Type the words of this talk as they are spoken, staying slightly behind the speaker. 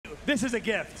This is a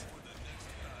gift.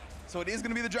 So it is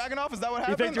going to be the Dragunov? Is that what You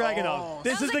happened? picked Dragunov. Oh.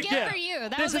 This is a gift for you.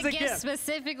 That this was is a gift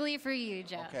specifically for you,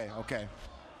 Jeff. Okay, okay.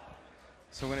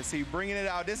 So we're going to see bringing it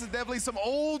out. This is definitely some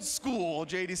old school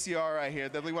JDCR right here.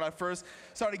 Definitely when I first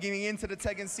started getting into the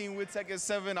Tekken scene with Tekken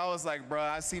 7, I was like, bruh,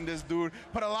 I've seen this dude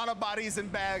put a lot of bodies in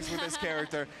bags with this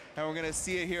character. And we're going to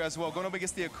see it here as well. Going up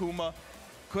against the Akuma.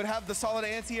 Could have the solid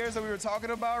anti-airs that we were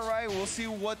talking about, right? We'll see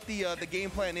what the game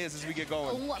plan is as we get going.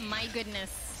 Oh my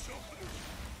goodness.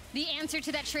 The answer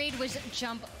to that trade was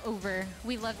jump over.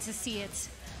 We love to see it.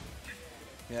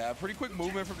 Yeah, pretty quick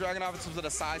movement from Dragunov in terms of the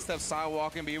sidestep,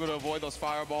 sidewalk, and be able to avoid those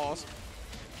fireballs.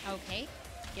 Okay,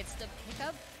 gets the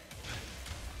pickup.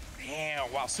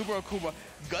 Damn, wow, SuperAkouma,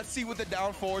 gutsy with the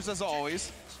down fours as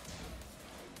always.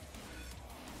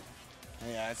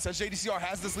 Yeah, it says JDCR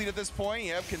has this lead at this point.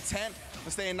 Yep, content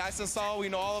with staying nice and solid. We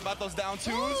know all about those down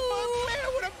twos, but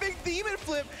man, what a big demon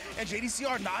flip. And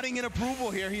JDCR nodding in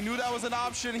approval here. He knew that was an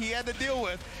option he had to deal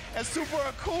with. And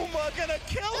SuperAkouma gonna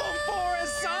kill him for his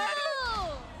son.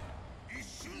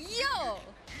 Yo,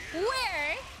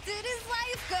 where did his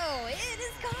life go? It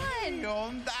is gone.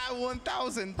 Yo, that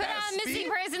 1,000. Put on missing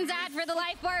persons ad for the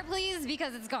life bar, please,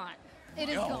 because it's gone. It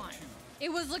is gone.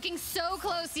 It was looking so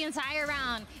close the entire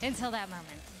round until that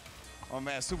moment. Oh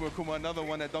man, SuperAkouma, another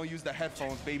one that don't use the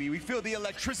headphones, baby. We feel the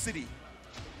electricity.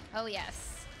 Oh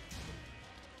yes.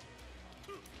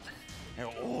 And,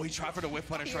 oh, he tried for the whip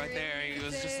punish right there. He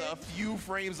was just a few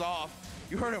frames off.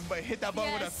 You heard him hit that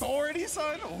button with authority,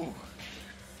 son. Ooh.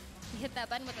 He hit that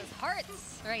button with his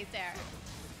hearts right there.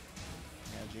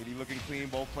 Yeah, JD looking clean.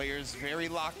 Both players very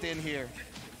locked in here.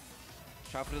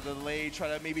 Try for the delay, try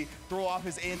to maybe throw off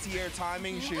his anti-air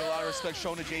timing. Should a lot of respect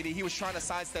shown to JD. He was trying to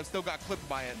sidestep, still got clipped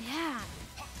by it. Yeah,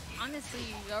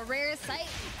 honestly, a rare sight.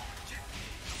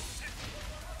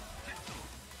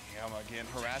 Yeah, I'm again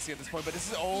harassing at this point, but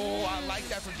this is, oh, I like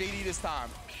that from JD this time.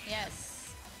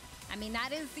 Yes. I mean,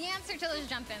 that is the answer to those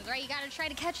jump-ins, right? You got to try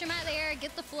to catch him out there,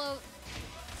 get the float.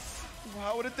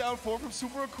 Wow, with a down 4 from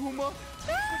SuperAkouma.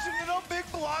 Switching it up, big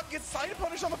block, gets side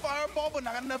punish on the fireball, but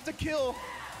not enough to kill.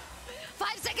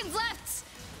 5 seconds left.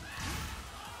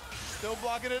 Still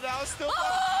blocking it out, still blocking.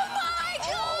 Oh my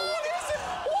God! Oh, what is it?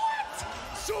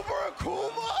 What?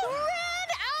 SuperAkouma? Ran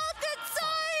out the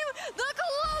time! The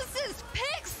closest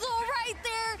pixel right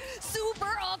there.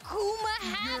 SuperAkouma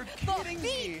had the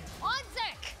feet on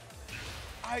deck.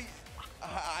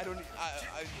 I don't,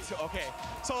 okay.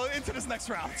 So into this next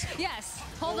round. Yes,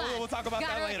 hold on. We'll talk about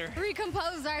that later.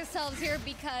 Recompose ourselves here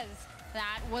because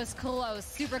that was close.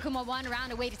 SuperAkouma 1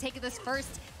 round away to take this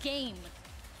first game.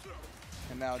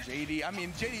 And now JD, I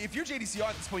mean, JD, if you're JDCR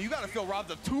at this point, you gotta feel robbed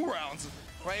of 2 rounds,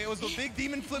 right? It was the big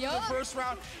demon flip in the first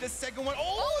round. The second one,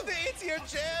 oh, the anti-air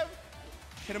jab.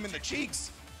 Hit him in the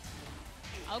cheeks.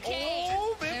 Okay.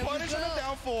 Oh, big punish on the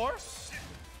down 4.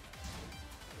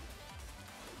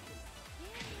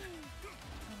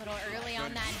 A little early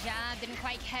on that jab, didn't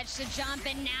quite catch the jump,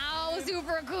 and now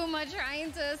SuperAkouma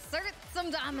trying to assert some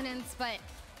dominance, but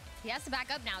he has to back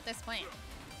up now at this point.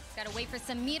 He's got to wait for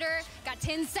some meter, got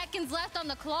 10 seconds left on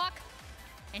the clock,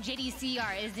 and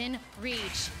JDCR is in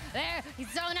reach. There, he's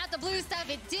throwing out the blue stuff,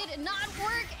 it did not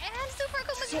work, and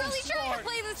SuperAkouma's really trying to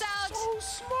play this out. So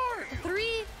smart.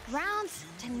 3 rounds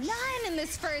to none in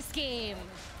this first game.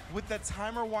 With the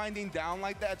timer winding down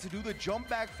like that, to do the jump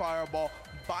back fireball,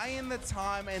 buying the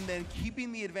time and then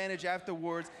keeping the advantage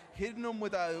afterwards, hitting them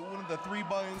with one of the 3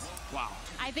 buttons. Wow.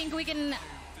 I think we can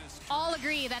all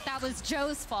agree that that was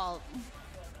Joe's fault.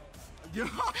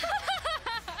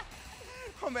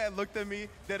 Oh man, looked at me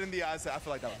dead in the eyes. I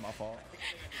feel like that was my fault.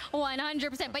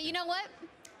 100%. But you know what?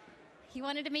 He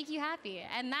wanted to make you happy,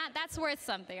 and that's worth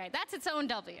something, right? That's its own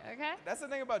W, okay? That's the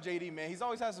thing about JD, man. He's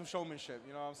always had some showmanship,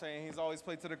 you know what I'm saying? He's always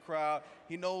played to the crowd.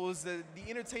 He knows the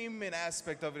entertainment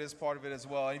aspect of it is part of it as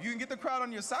well. And if you can get the crowd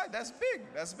on your side, that's big.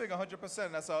 That's big,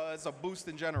 100%. That's a boost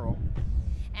in general.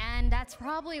 And that's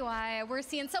probably why we're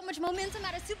seeing so much momentum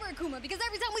out of SuperAkouma, because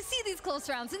every time we see these close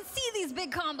rounds and see these big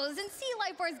combos and see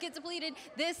life bars get depleted,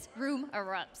 this room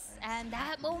erupts. And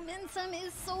that momentum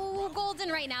is so golden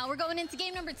right now. We're going into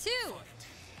game number 2.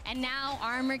 And now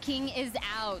ArmorKing is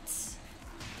out.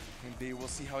 Indeed, we'll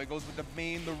see how he goes with the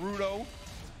main, the Rudo.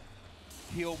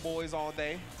 Heal boys all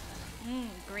day.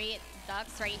 Great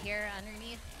ducks right here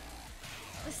underneath.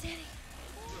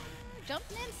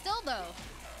 Jumping in still though.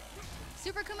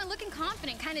 SuperAkouma looking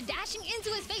confident, kind of dashing into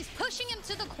his face, pushing him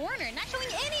to the corner, not showing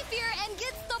any fear, and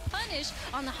gets the punish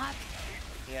on the hop.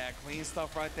 Yeah, clean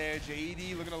stuff right there.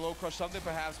 JD looking to low crush something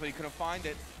perhaps, but he couldn't find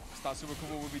it. Just thought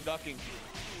SuperAkouma would be ducking.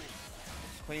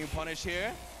 Clean punish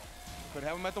here. Could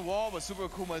have him at the wall, but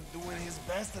SuperAkouma doing his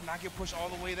best to not get pushed all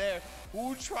the way there.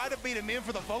 Ooh, try to bait him in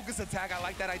for the focus attack. I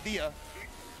like that idea.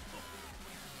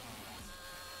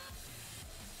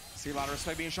 See a lot of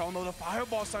respect being shown, though. The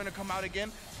fireball starting to come out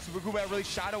again. SuperAkouma really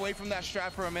shied away from that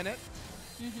strat for a minute.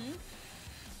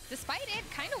 Despite it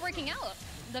kind of working out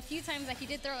the few times that he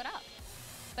did throw it up.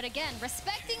 But again,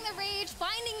 respecting the rage,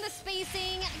 finding the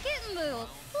spacing, getting the little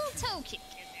toe kick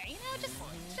in there, you know,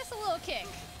 just a little kick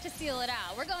to seal it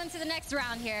out. We're going to the next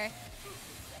round here.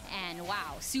 And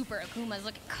wow, SuperAkouma's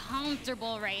looking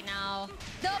comfortable right now.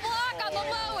 The block on the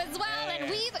low as well, and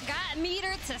we've got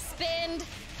meter to spend.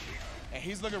 And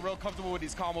he's looking real comfortable with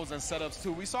these combos and setups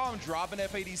too. We saw him drop an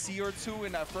FADC or two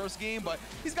in that first game, but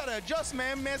he's got to adjust,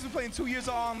 man. Man's been playing 2 years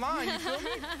online, you feel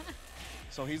me?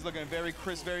 So he's looking very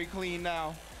crisp, very clean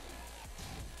now.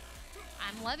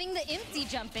 I'm loving the empty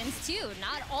jump-ins too.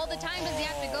 Not all the time does he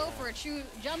have to go for a true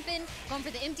jump-in, going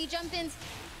for the empty jump-ins.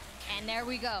 And there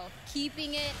we go,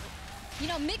 keeping it, you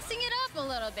know, mixing it up a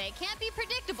little bit. Can't be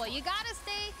predictable. You gotta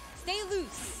stay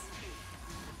loose.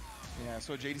 Yeah,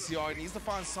 so JDCR needs to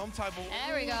find some type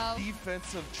of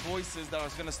defensive choices that are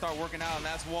gonna start working out, and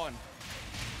that's one.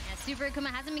 SuperAkouma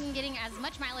hasn't been getting as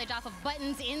much mileage off of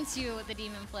buttons into the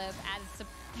Demon Flip as,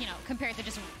 you know, compared to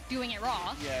just doing it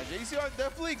raw. Yeah, JDCR is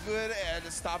definitely good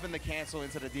at stopping the cancel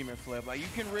into the Demon Flip. Like, you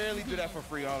can rarely do that for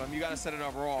free on him. You gotta set it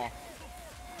up raw.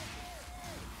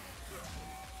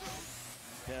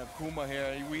 Yeah, Akuma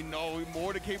here, we know he's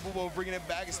more than capable of bringing it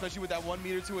back, especially with that 1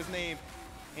 meter to his name.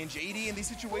 And JD in these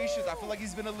situations, I feel like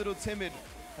he's been a little timid.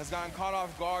 Has gotten caught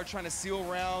off guard trying to seal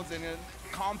rounds in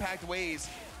compact ways.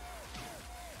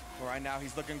 But right now,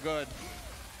 he's looking good.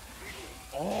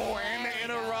 Oh, and the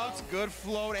interrupts. Good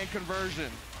float and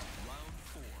conversion.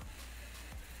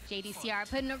 JDCR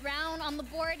putting a round on the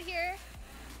board here.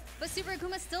 But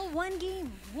SuperAkouma still one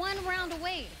game, 1 round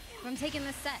away from taking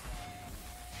this set.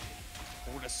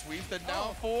 Oh, to sweep the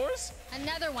down force.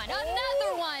 Another one,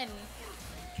 another one.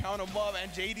 Count him up,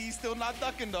 and JD still not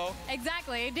ducking though.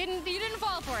 Exactly, he didn't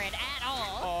fall for it at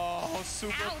all. Oh,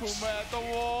 SuperAkouma at the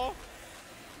wall.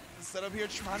 Set up here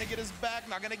trying to get his back,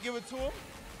 not gonna give it to him.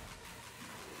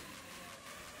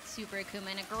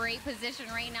 SuperAkouma in a great position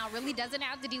right now, really doesn't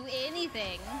have to do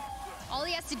anything. All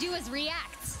he has to do is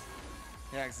react.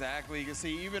 Yeah, exactly. You can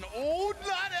see even,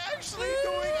 not actually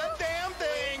doing a damn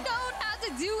thing. You don't have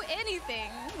to do anything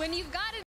when you've got it.